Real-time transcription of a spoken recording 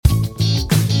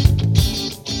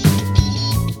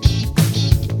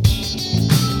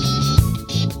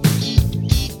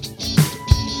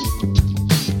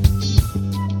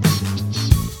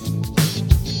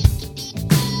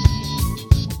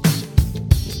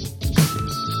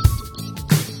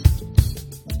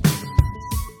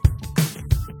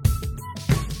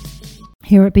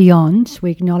Here at Beyond, we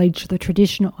acknowledge the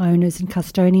traditional owners and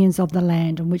custodians of the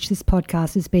land on which this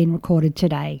podcast is being recorded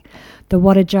today, the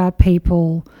Wadajar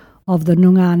people of the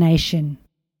Noongar Nation.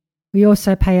 We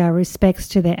also pay our respects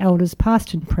to their elders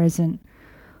past and present.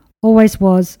 Always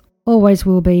was, always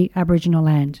will be Aboriginal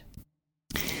land.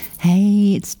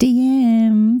 Hey, it's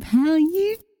DM. How are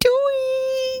you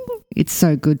doing? It's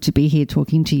so good to be here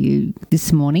talking to you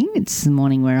this morning. It's the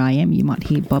morning where I am. You might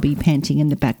hear Bobby panting in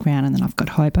the background, and then I've got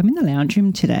Hope. I'm in the lounge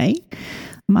room today.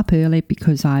 I'm up early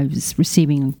because I was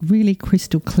receiving a really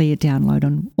crystal clear download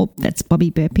on, that's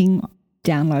Bobby burping,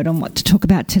 download on what to talk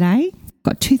about today.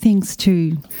 Got two things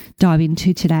to dive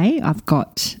into today. I've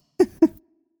got,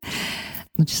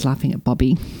 I'm just laughing at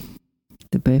Bobby,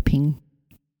 the burping.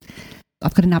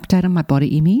 I've got an update on my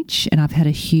body image, and I've had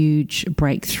a huge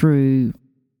breakthrough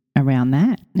around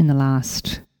that in the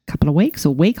last couple of weeks,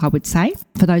 or week, I would say.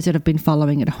 For those that have been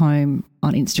following at home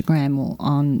on Instagram or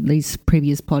on these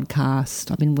previous podcasts,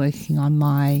 I've been working on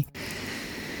my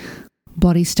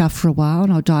body stuff for a while,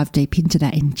 and I'll dive deep into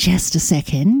that in just a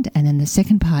second. And then the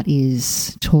second part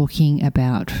is talking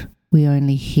about we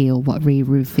only heal what we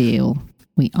reveal.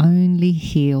 We only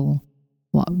heal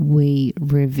what we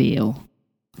reveal.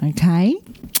 Okay?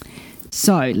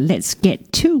 So let's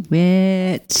get to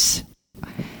it.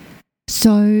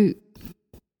 So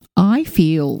I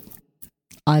feel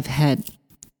I've had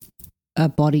a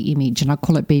body image, and I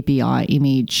call it BBI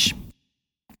image,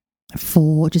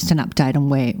 for just an update on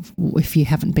where, if you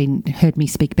haven't heard me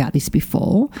speak about this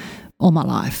before, all my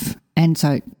life. And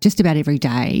so just about every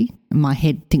day, my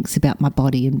head thinks about my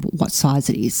body and what size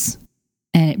it is.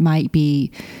 And it may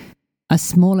be a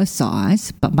smaller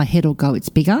size, but my head will go, it's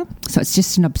bigger. So it's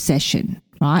just an obsession,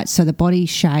 right? So the body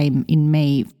shame in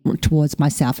me towards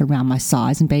myself around my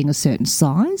size and being a certain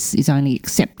size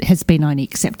has been only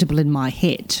acceptable in my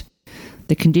head.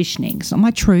 The conditioning. It's not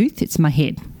my truth, it's my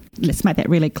head. Let's make that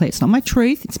really clear. It's not my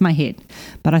truth, it's my head.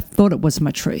 But I thought it was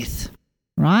my truth,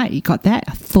 right? You got that?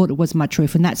 I thought it was my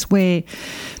truth. And that's where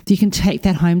you can take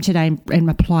that home today and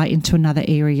apply it into another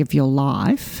area of your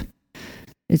life.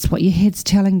 It's what your head's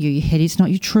telling you. Your head is not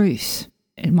your truth.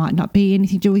 It might not be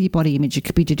anything to do with your body image. It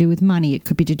could be to do with money. It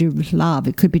could be to do with love.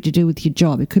 It could be to do with your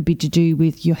job. It could be to do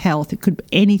with your health. It could be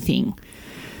anything,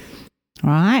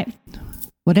 right?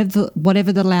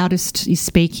 Whatever the loudest is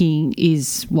speaking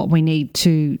is what we need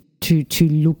to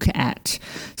look at.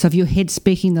 So if your head's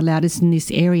speaking the loudest in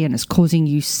this area and it's causing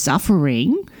you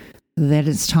suffering, then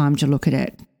it's time to look at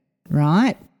it,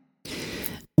 right?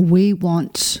 We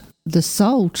want the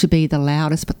soul to be the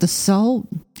loudest, but the soul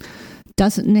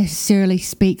doesn't necessarily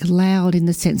speak loud in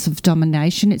the sense of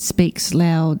domination. It speaks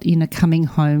loud in a coming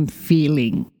home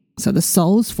feeling. So the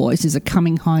soul's voice is a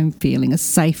coming home feeling, a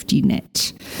safety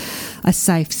net, a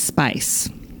safe space.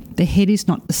 The head is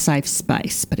not the safe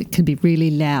space, but it can be really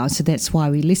loud. So that's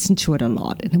why we listen to it a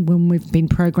lot. And when we've been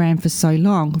programmed for so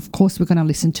long, of course we're going to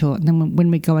listen to it. And then when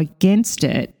we go against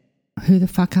it, who the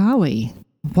fuck are we?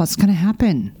 What's going to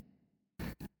happen?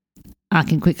 I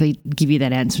can quickly give you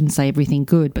that answer and say everything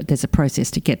good, but there's a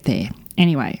process to get there.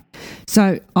 Anyway,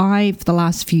 so for the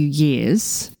last few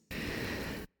years,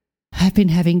 have been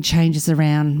having changes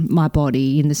around my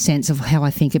body in the sense of how I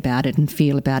think about it and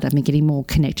feel about it. I'm getting more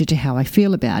connected to how I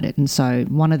feel about it. And so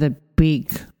one of the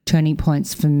big turning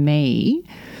points for me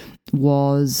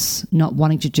was not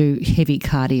wanting to do heavy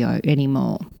cardio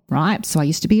anymore, right? So I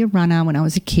used to be a runner when I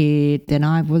was a kid. Then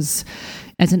I was,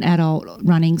 as an adult,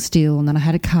 running still. And then I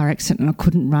had a car accident and I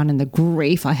couldn't run. And the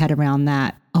grief I had around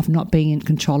that of not being in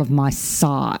control of my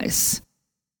size.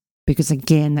 Because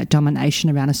again, that domination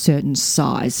around a certain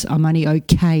size. I'm only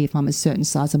okay if I'm a certain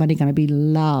size. I'm only going to be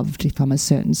loved if I'm a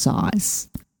certain size.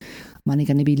 I'm only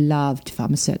going to be loved if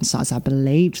I'm a certain size. I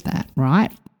believed that,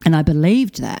 right? And I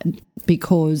believed that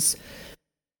because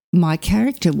my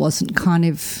character wasn't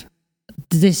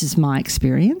this is my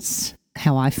experience,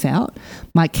 how I felt.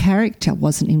 My character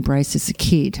wasn't embraced as a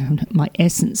kid. My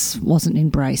essence wasn't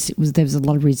embraced. There was a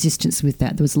lot of resistance with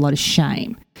that. There was a lot of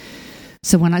shame.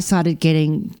 So when I started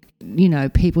getting,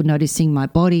 people noticing my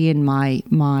body and my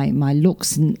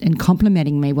looks and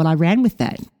complimenting me, well, I ran with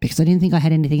that because I didn't think I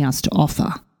had anything else to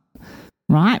offer,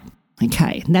 right?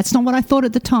 Okay, and that's not what I thought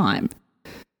at the time.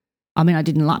 I mean, I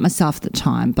didn't like myself at the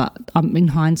time, but in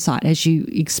hindsight, as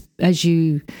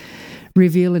you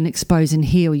reveal and expose and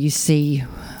heal, you see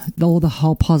the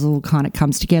whole puzzle kind of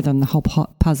comes together, and the whole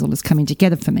puzzle is coming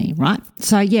together for me, right?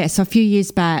 So a few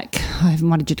years back, I haven't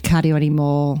wanted to do cardio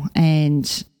anymore,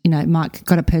 and Mike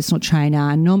got a personal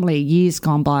trainer, and normally years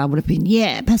gone by I would have been,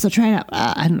 personal trainer,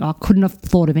 and I couldn't have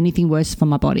thought of anything worse for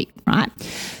my body, right?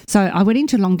 So I went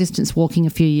into long distance walking a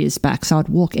few years back, so I'd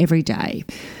walk every day.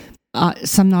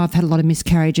 I've had a lot of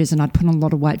miscarriages and I'd put on a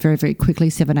lot of weight very, very quickly,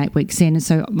 7-8 weeks in. And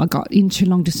so I got into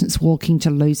long distance walking to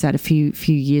lose that a few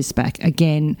years back.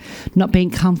 Again, not being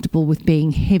comfortable with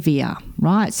being heavier,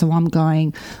 right? So I'm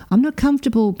not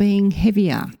comfortable being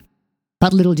heavier.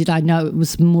 But little did I know it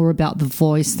was more about the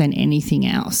voice than anything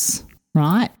else,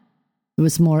 right? It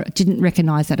was more, didn't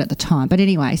recognise that at the time. But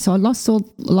anyway, so I lost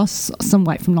some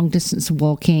weight from long distance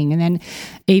walking. And then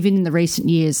even in the recent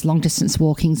years, long distance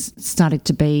walking started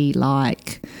to be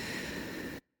like,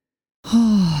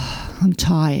 oh, I'm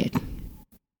tired.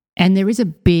 And there is a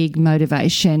big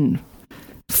motivation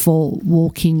for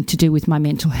walking to do with my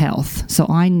mental health. So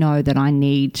I know that I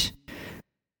need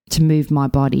to move my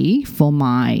body for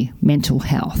my mental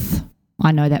health.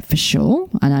 I know that for sure,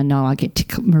 and I know I get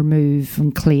to remove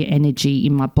and clear energy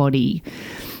in my body,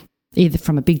 either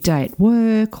from a big day at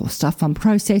work or stuff I'm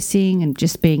processing and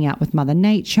just being out with Mother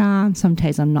Nature. Some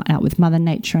days I'm not out with Mother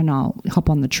Nature and I'll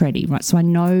hop on the treadie, right? So I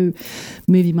know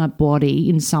moving my body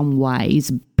in some way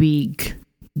is big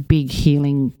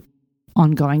healing,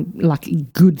 ongoing, like a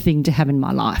good thing to have in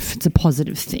my life. It's a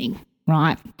positive thing,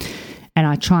 right? And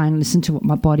I try and listen to what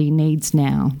my body needs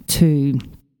now to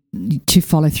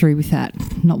follow through with that,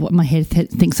 not what my head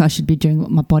thinks I should be doing,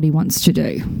 what my body wants to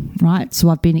do, right? So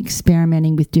I've been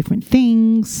experimenting with different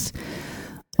things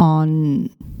on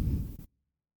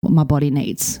what my body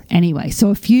needs. Anyway, so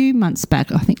a few months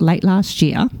back, I think late last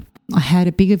year, I had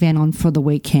a big event on for the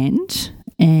weekend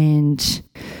and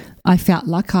I felt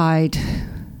like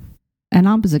and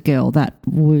I was a girl that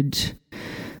would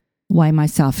weigh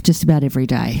myself just about every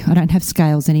day. I don't have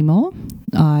scales anymore.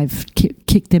 I've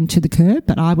kicked them to the curb,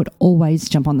 but I would always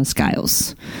jump on the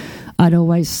scales. I'd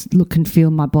always look and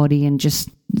feel my body and just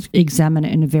examine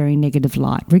it in a very negative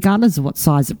light, regardless of what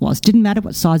size it was. Didn't matter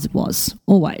what size it was,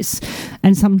 always.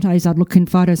 And some days I'd look in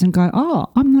photos and go, oh,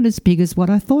 I'm not as big as what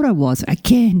I thought I was.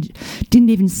 Again,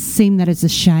 didn't even seem that as a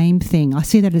shame thing. I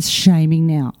see that as shaming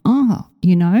now. Oh,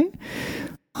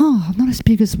 I'm not as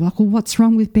big as well. What's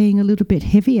wrong with being a little bit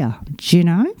heavier? Do you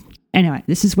know? Anyway,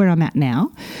 this is where I'm at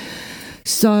now.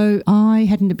 So I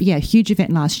had a huge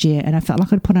event last year and I felt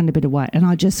like I'd put on a bit of weight and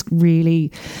I just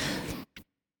really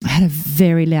had a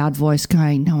very loud voice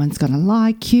going, no one's going to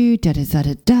like you,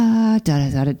 da-da-da-da-da,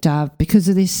 da-da-da-da-da, because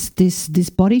of this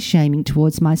body shaming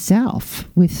towards myself,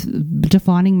 with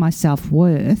defining my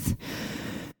self-worth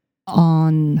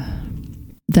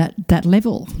on that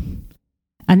level.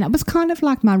 And that was kind of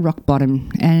like my rock bottom.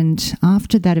 And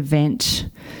after that event,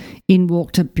 in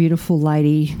walked a beautiful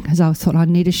lady, because I thought I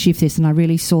need to shift this, and I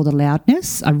really saw the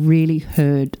loudness. I really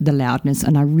heard the loudness,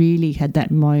 and I really had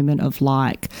that moment of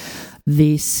like,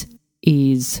 this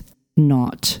is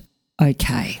not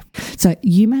okay. So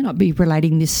you may not be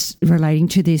relating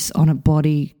to this on a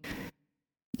body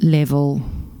level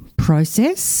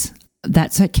process.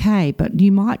 That's okay, but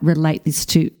you might relate this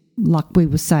to, like we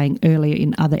were saying earlier,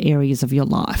 in other areas of your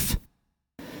life.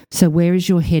 So where is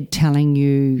your head telling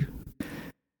you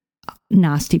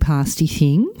nasty, pasty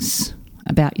things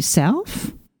about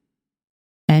yourself?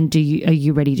 And are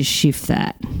you ready to shift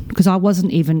that? Because I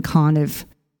wasn't even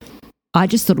I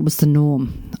just thought it was the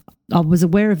norm. I was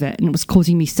aware of it and it was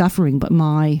causing me suffering, but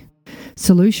my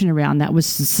solution around that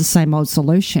was just the same old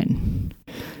solution.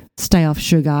 Stay off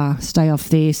sugar, stay off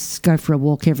this, go for a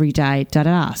walk every day,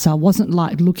 da-da-da. So I wasn't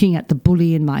like looking at the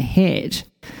bully in my head,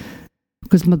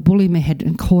 because my bully in my head,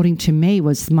 according to me,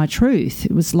 was my truth.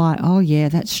 It was like, oh yeah,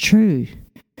 that's true.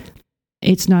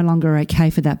 It's no longer okay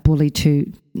for that bully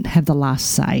to have the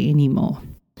last say anymore.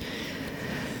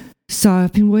 So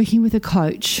I've been working with a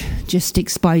coach, just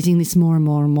exposing this more and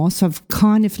more and more. So I've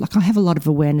I have a lot of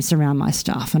awareness around my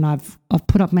stuff, and I've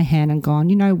put up my hand and gone,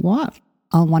 you know what?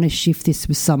 I want to shift this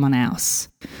with someone else.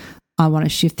 I want to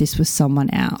shift this with someone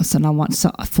else, and I want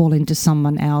to fall into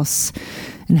someone else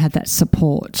and have that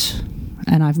support.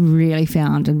 And I've really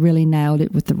found and really nailed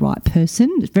it with the right person.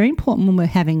 It's very important when we're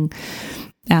having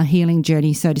our healing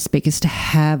journey, so to speak, is to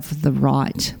have the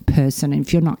right person. And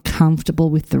if you're not comfortable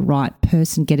with the right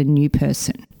person, get a new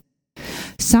person.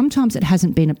 Sometimes it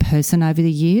hasn't been a person over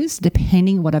the years,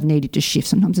 depending on what I've needed to shift.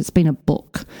 Sometimes it's been a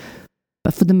book.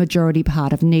 But for the majority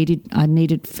part, I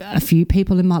needed a few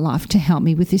people in my life to help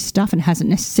me with this stuff, and it hasn't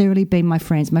necessarily been my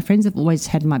friends. My friends have always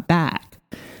had my back,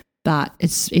 but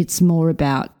it's more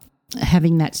about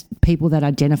having that people that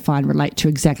identify and relate to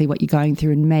exactly what you're going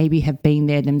through, and maybe have been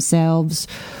there themselves,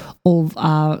 or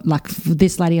like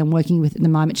this lady I'm working with at the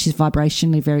moment, she's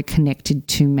vibrationally very connected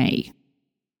to me,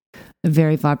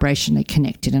 very vibrationally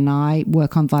connected, and I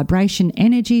work on vibration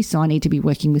energy, so I need to be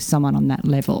working with someone on that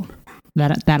level.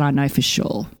 That I know for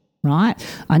sure, right?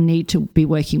 I need to be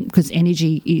working, because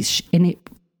energy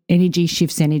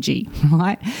shifts energy,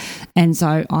 right? And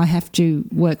so I have to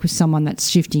work with someone that's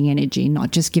shifting energy,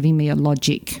 not just giving me a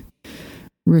logic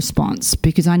response,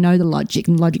 because I know the logic,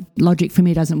 and logic for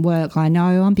me doesn't work. I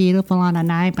know I'm beautiful and I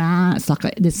know, but it's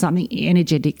like there's something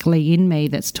energetically in me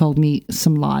that's told me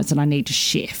some lies that I need to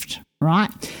shift, right?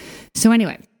 So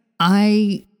anyway,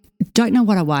 I don't know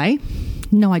what I weigh,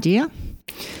 no idea,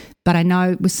 but I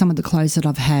know with some of the clothes that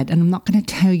I've had, and I'm not going to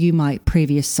tell you my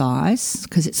previous size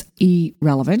because it's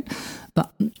irrelevant,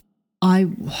 but I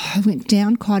went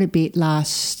down quite a bit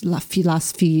last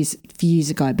few years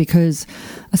ago because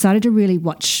I started to really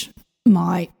watch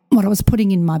what I was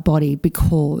putting in my body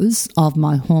because of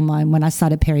my hormone when I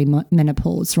started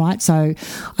perimenopause, right? So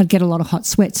I'd get a lot of hot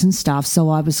sweats and stuff. So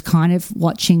I was kind of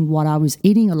watching what I was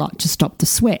eating a lot to stop the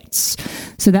sweats.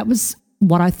 So that was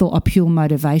what I thought a pure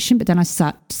motivation. But then I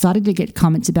started to get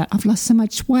comments about, I've lost so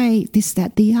much weight, this,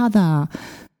 that, the other.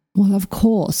 Well, of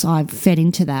course, I've fed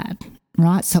into that.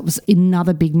 Right, so it was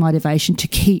another big motivation to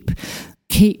keep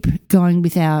going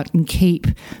without and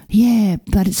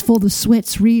but it's for the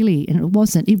sweats really, and it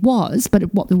wasn't. It was, but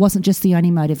it wasn't just the only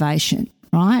motivation,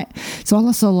 right? So I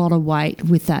lost a lot of weight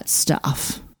with that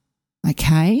stuff,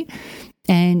 okay?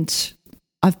 And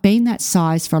I've been that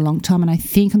size for a long time, and I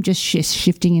think I'm just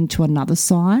shifting into another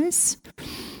size.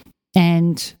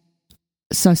 And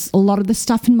so a lot of the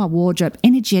stuff in my wardrobe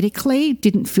energetically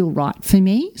didn't feel right for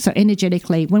me. So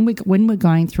energetically, when we're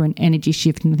going through an energy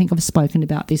shift, and I think I've spoken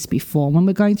about this before, when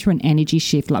we're going through an energy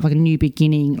shift, like a new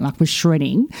beginning, like we're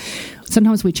shredding,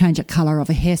 sometimes we change the colour of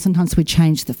a hair, sometimes we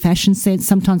change the fashion sense,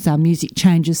 sometimes our music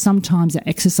changes, sometimes our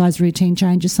exercise routine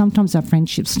changes, sometimes our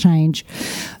friendships change.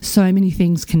 So many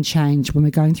things can change when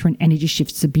we're going through an energy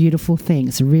shift. It's a beautiful thing.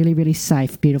 It's a really, really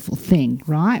safe, beautiful thing,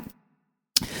 right?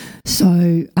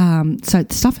 So the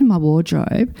stuff in my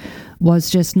wardrobe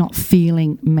was just not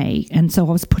feeling me. And so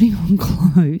I was putting on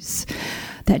clothes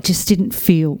that just didn't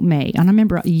feel me. And I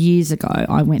remember years ago,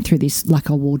 I went through this,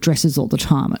 like I wore dresses all the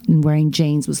time, and wearing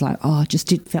jeans was like,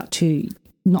 felt too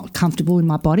not comfortable in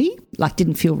my body, like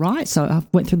didn't feel right. So I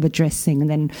went through the dress thing.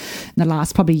 And then in the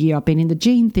last probably year, I've been in the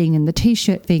jean thing and the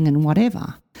T-shirt thing and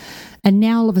whatever. And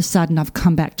now all of a sudden I've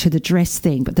come back to the dress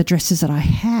thing, but the dresses that I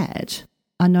had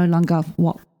are no longer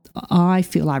what I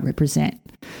feel I represent,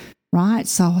 right?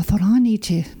 So I thought I need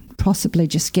to possibly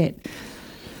just get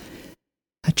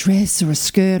a dress or a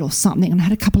skirt or something. And I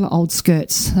had a couple of old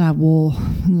skirts that I wore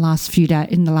in the last few days,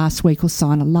 in the last week or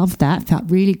so, and I loved that, felt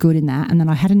really good in that. And then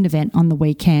I had an event on the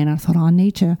weekend, and I thought I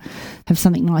need to have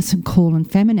something nice and cool and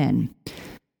feminine.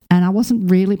 And I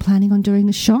wasn't really planning on doing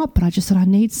a shop, but I just thought I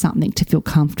need something to feel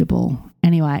comfortable.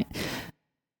 Anyway,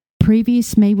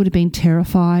 previous me would have been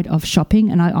terrified of shopping,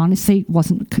 and I honestly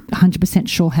wasn't 100%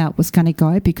 sure how it was going to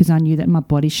go because I knew that my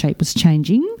body shape was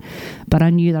changing, but I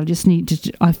knew that I just needed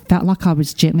to, I felt like I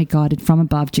was gently guided from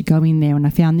above to go in there, and I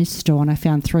found this store and I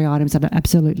found 3 items that I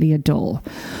absolutely adore.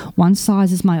 One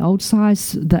size is my old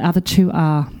size, the other 2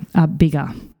 are bigger,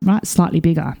 right, slightly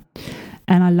bigger,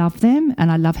 and I love them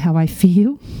and I love how I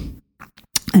feel,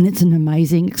 and it's an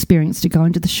amazing experience to go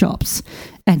into the shops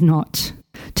and not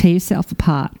tear yourself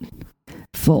apart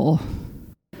for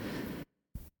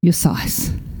your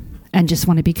size and just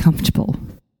want to be comfortable.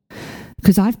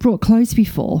 Because I've brought clothes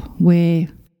before where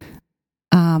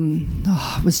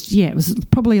it was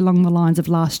probably along the lines of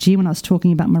last year when I was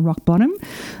talking about my rock bottom.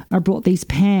 I brought these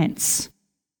pants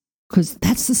because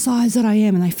that's the size that I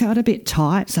am, and they felt a bit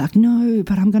tight. It's like, no,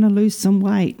 but I'm going to lose some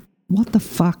weight. What the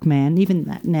fuck, man? Even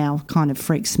that now kind of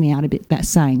freaks me out a bit, that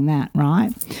saying that,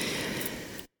 right?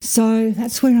 So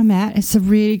that's where I'm at. It's a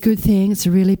really good thing. It's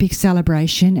a really big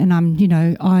celebration. And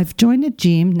I've joined a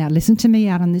gym. Now listen to me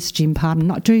out on this gym part. I'm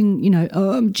not doing,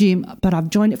 gym, but I've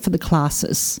joined it for the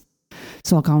classes.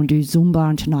 So I'll go and do Zumba,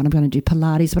 and tonight I'm going to do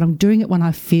Pilates, but I'm doing it when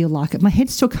I feel like it. My head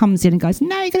still comes in and goes,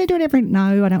 no, you're going to do it every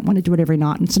night. No, I don't want to do it every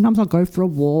night. And sometimes I'll go for a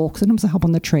walk. Sometimes I hop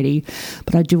on the treadie,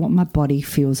 but I do what my body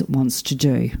feels it wants to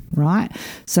do, right?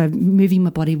 So moving my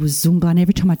body with Zumba, and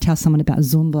every time I tell someone about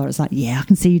Zumba, it's like, yeah, I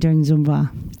can see you doing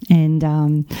Zumba. And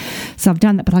so I've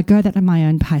done that, but I go that at my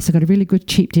own pace. I got a really good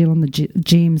cheap deal on the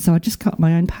gym, so I just got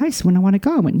my own pace when I want to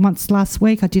go. I went once last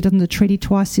week. I did it on the treadie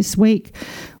twice this week.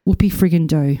 Whoopie friggin'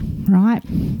 do, right?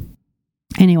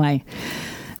 Anyway,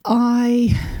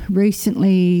 I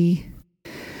recently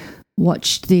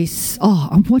watched this.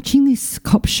 I'm watching this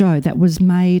cop show that was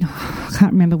made. I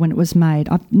can't remember when it was made.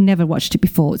 I've never watched it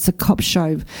before. It's a cop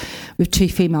show with 2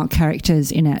 female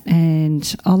characters in it,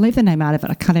 and I'll leave the name out of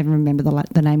it. I can't even remember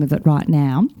the name of it right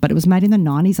now, but it was made in the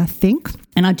 90s, I think.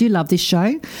 And I do love this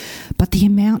show, but the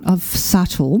amount of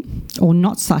subtle or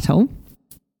not subtle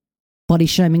body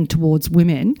shaming towards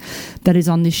women that is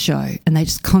on this show, and they're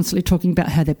just constantly talking about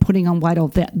how they're putting on weight, or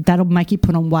that'll make you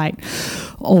put on weight.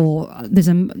 Or there's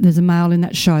a male in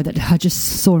that show that I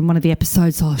just saw in one of the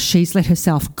episodes, she's let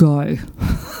herself go.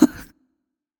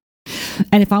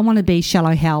 And if I want to be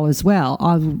shallow Hal as well,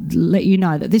 I'll let you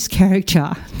know that this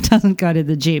character doesn't go to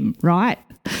the gym, right?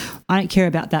 I don't care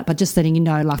about that, but just letting you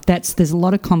know, like there's a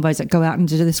lot of convos that go out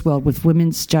into this world with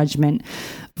women's judgment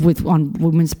on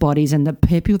women's bodies, and the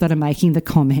people that are making the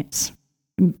comments,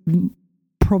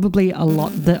 probably a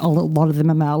lot of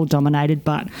them are male dominated,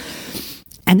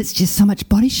 and it's just so much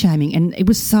body shaming. And it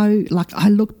was so, like, I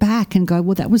look back and go,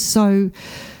 well, that was so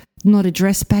not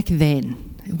addressed back then.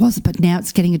 It wasn't, but now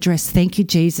it's getting addressed. Thank you,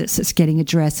 Jesus, it's getting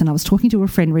addressed. And I was talking to a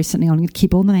friend recently. I'm going to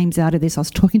keep all the names out of this. I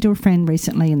was talking to a friend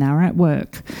recently, and they were at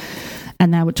work,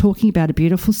 and they were talking about a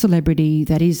beautiful celebrity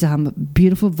that is a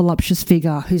beautiful, voluptuous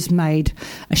figure who's made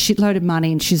a shitload of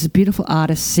money, and she's a beautiful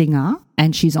artist, singer,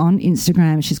 and she's on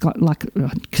Instagram. She's got like a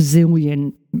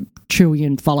gazillion,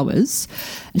 trillion followers,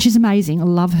 and she's amazing. I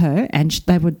love her. And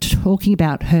they were talking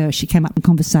about her. She came up in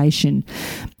conversation,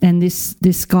 and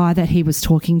this guy that he was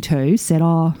talking to said,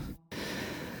 I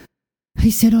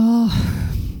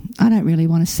don't really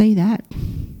want to see that.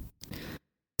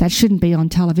 That shouldn't be on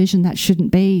television. That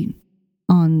shouldn't be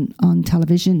on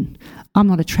television. I'm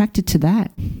not attracted to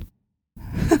that.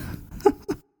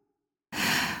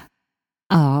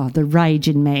 The rage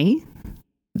in me.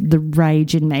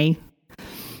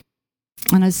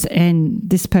 And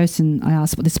this person, I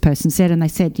asked what this person said, and they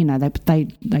said,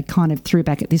 they kind of threw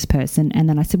back at this person. And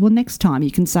then I said, well, next time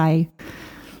you can say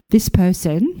this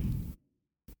person,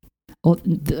 or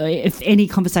if any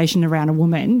conversation around a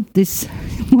woman,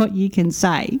 what you can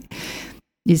say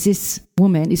is, this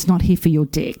woman is not here for your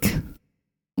dick.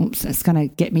 Oops, that's going to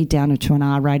get me down into an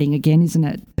R rating again, isn't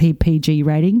it? PG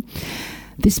rating.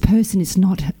 This person is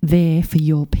not there for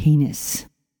your penis.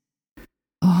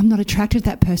 I'm not attracted to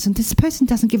that person. This person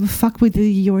doesn't give a fuck whether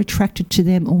you're attracted to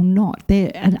them or not. They're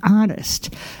an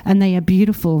artist, and they are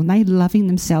beautiful, and they're loving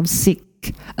themselves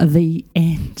sick of the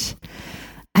end.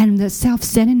 And the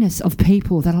self-centeredness of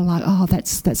people that are like,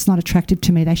 that's not attractive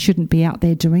to me. They shouldn't be out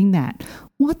there doing that.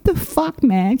 What the fuck,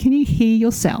 man? Can you hear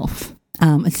yourself?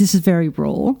 This is very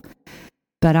raw,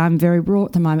 but I'm very raw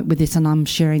at the moment with this, and I'm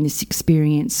sharing this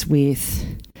experience with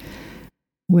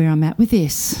where I'm at with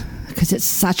this, because it's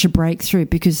such a breakthrough,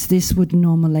 because this would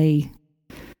normally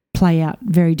play out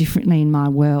very differently in my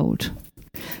world.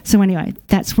 So anyway,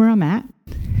 that's where I'm at.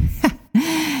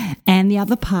 And the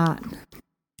other part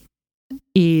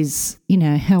is,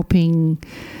 helping,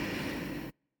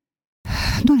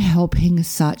 not helping as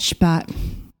such, but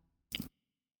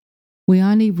we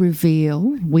only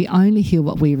heal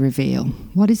what we reveal.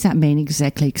 What does that mean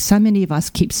exactly? 'Cause so many of us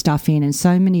keep stuff in, and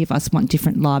so many of us want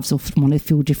different lives or want to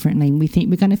feel differently. And we think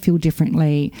we're going to feel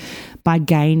differently by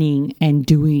gaining and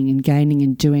doing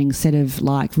instead of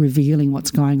like revealing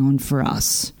what's going on for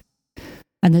us.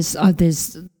 And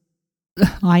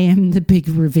I am the big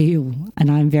reveal,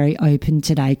 and I'm very open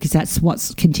today, because that's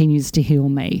what continues to heal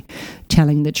me,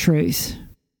 telling the truth,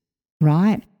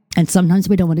 right? And sometimes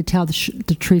we don't want to tell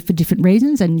the truth for different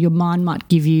reasons, and your mind might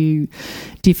give you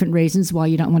different reasons why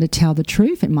you don't want to tell the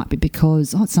truth. It might be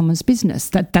because, it's someone's business.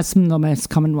 That's the most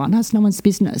common one. No, it's no one's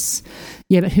business.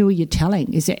 Yeah, but who are you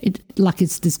telling? There's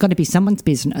got to be someone's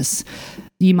business.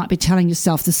 You might be telling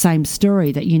yourself the same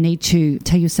story, that you need to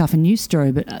tell yourself a new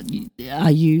story, but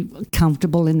are you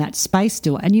comfortable in that space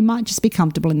still? And you might just be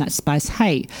comfortable in that space.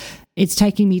 Hey, it's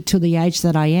taking me to the age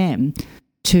that I am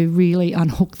to really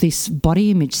unhook this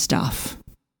body image stuff,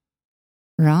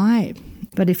 right?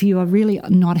 But if you are really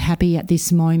not happy at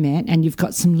this moment, and you've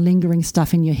got some lingering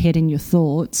stuff in your head and your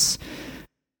thoughts,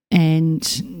 and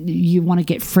you want to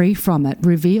get free from it,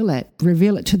 reveal it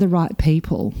to the right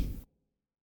people,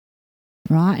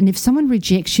 right? And if someone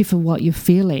rejects you for what you're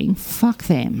feeling, fuck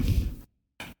them.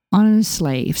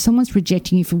 Honestly, if someone's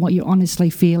rejecting you for what you're honestly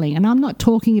feeling, and I'm not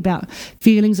talking about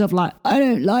feelings of like, I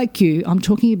don't like you, I'm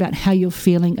talking about how you're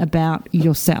feeling about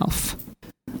yourself.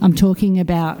 I'm talking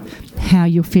about how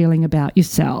you're feeling about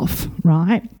yourself,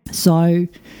 right? So,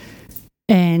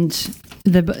 and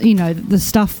the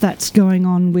stuff that's going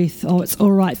on with, it's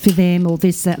all right for them, or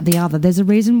this, that, the other. There's a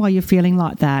reason why you're feeling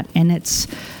like that, and it's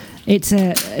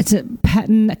a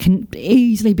pattern that can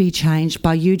easily be changed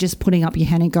by you just putting up your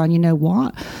hand and going, you know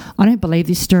what, I don't believe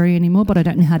this story anymore, but I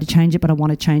don't know how to change it, but I want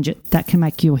to change it. That can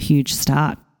make you a huge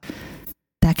start.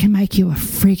 That can make you a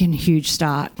friggin' huge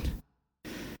start.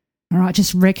 All right,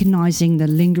 just recognising the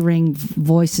lingering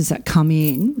voices that come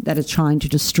in that are trying to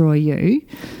destroy you,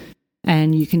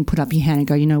 and you can put up your hand and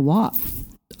go, you know what,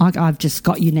 I've just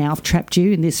got you now, I've trapped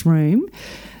you in this room,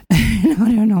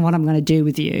 I don't know what I'm going to do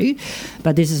with you,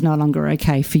 but this is no longer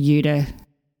okay for you to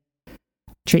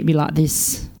treat me like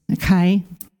this, okay?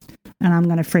 And I'm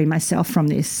going to free myself from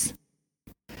this.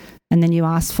 And then you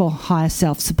ask for higher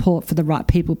self-support for the right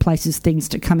people, places, things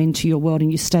to come into your world,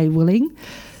 and you stay willing.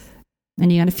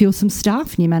 And you're going to feel some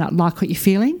stuff, and you may not like what you're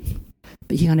feeling,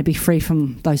 but you're going to be free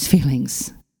from those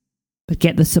feelings. But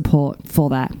get the support for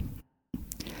that.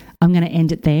 I'm going to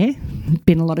end it there. There's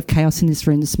been a lot of chaos in this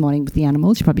room this morning with the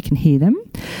animals. You probably can hear them.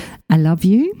 I love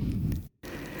you.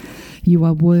 You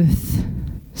are worth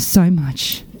so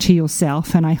much to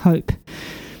yourself, and I hope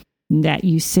that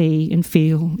you see and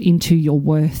feel into your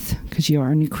worth, because you are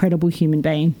an incredible human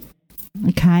being.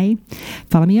 Okay?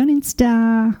 Follow me on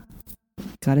Insta.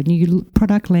 Got a new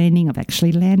product landing. I've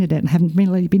actually landed it and haven't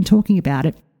really been talking about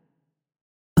it.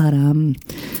 But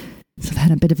so I've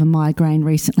had a bit of a migraine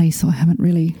recently, so I haven't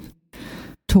really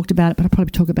talked about it, but I'll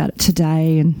probably talk about it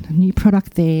today, and a new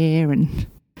product there, and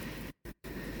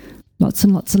lots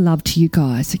and lots of love to you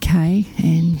guys, okay?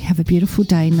 And have a beautiful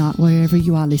day, night, wherever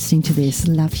you are listening to this.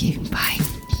 Love you. Bye.